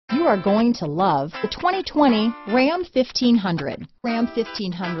you are going to love the 2020 Ram 1500. Ram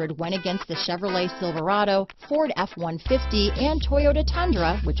 1500 went against the Chevrolet Silverado, Ford F-150, and Toyota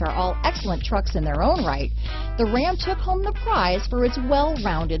Tundra, which are all excellent trucks in their own right. The Ram took home the prize for its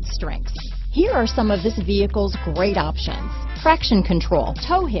well-rounded strengths. Here are some of this vehicle's great options: traction control,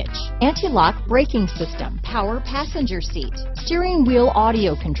 tow hitch, anti-lock braking system, power passenger seat, steering wheel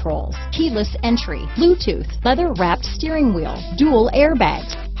audio controls, keyless entry, Bluetooth, leather-wrapped steering wheel, dual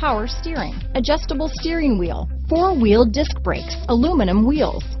airbags, power steering, adjustable steering wheel, four-wheel disc brakes, aluminum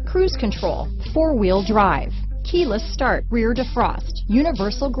wheels, cruise control, four-wheel drive, keyless start, rear defrost,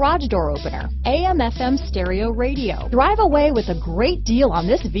 universal garage door opener, AM/FM stereo radio. Drive away with a great deal on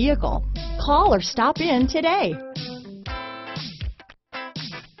this vehicle. Call or stop in today.